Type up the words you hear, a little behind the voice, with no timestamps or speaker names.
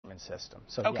system.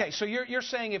 So, okay, yes. so you're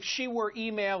saying if she were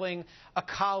emailing a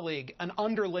colleague, an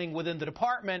underling within the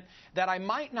department, that I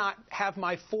might not have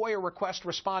my FOIA request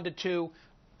responded to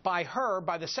by her,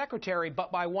 by the secretary,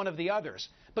 but by one of the others.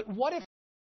 But what if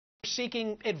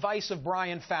seeking advice of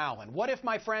Brian Fallon? What if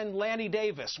my friend Lanny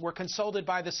Davis were consulted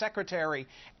by the secretary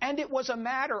and it was a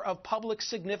matter of public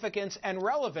significance and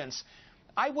relevance?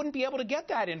 I wouldn't be able to get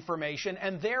that information,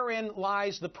 and therein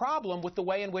lies the problem with the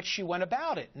way in which she went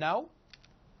about it, no?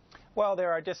 Well,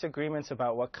 there are disagreements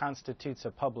about what constitutes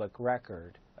a public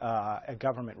record, a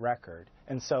government record.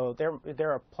 And so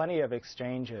there are plenty of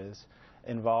exchanges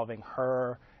involving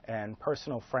her and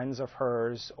personal friends of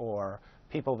hers or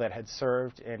people that had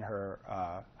served in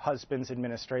her husband's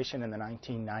administration in the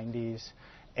 1990s.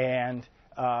 And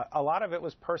a lot of it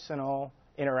was personal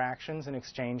interactions and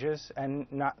exchanges and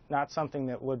not something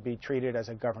that would be treated as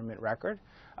a government record.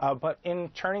 But in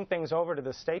turning things over to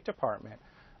the State Department,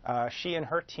 she and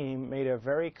her team made a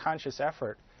very conscious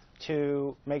effort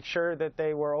to make sure that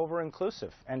they were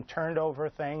over-inclusive and turned over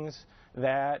things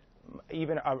that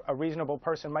even a reasonable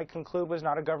person might conclude was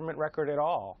not a government record at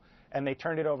all. And they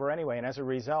turned it over anyway, and as a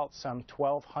result, some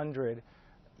 1,200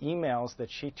 emails that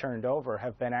she turned over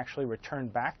have been actually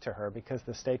returned back to her because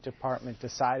the State Department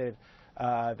decided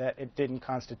that it didn't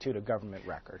constitute a government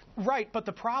record. Right, but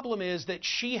the problem is that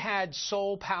she had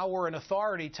sole power and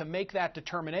authority to make that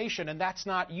determination, and that's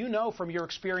not, you know from your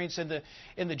experience in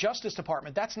the Justice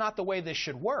Department, that's not the way this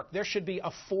should work. There should be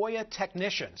a FOIA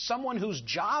technician, someone whose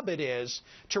job it is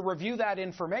to review that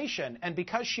information, and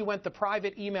because she went the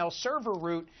private email server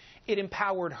route, it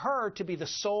empowered her to be the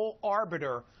sole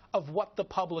arbiter of what the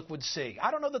public would see.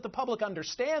 I don't know that the public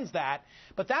understands that,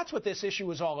 but that's what this issue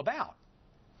is all about.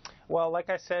 Well, like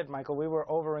I said, Michael, we were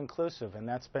over-inclusive, and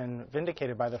that's been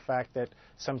vindicated by the fact that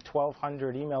some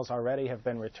 1,200 emails already have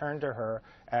been returned to her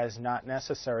as not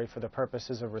necessary for the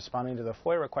purposes of responding to the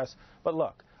FOIA request. But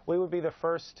look, we would be the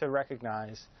first to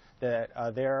recognize that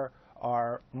there's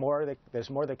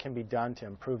more that can be done to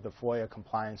improve the FOIA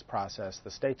compliance process.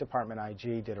 The State Department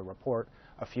IG did a report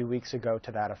a few weeks ago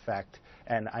to that effect,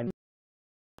 and I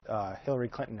know Hillary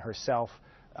Clinton herself,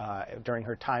 during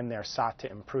her time there, sought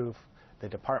to improve the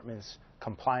department's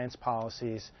compliance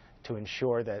policies to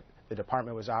ensure that the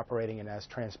department was operating in as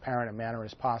transparent a manner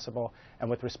as possible. And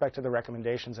with respect to the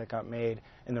recommendations that got made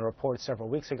in the report several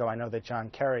weeks ago, I know that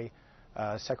John Kerry,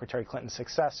 Secretary Clinton's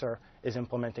successor, is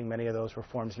implementing many of those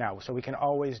reforms now. So we can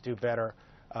always do better.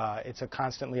 It's a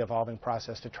constantly evolving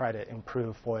process to try to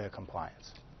improve FOIA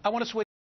compliance. I want to switch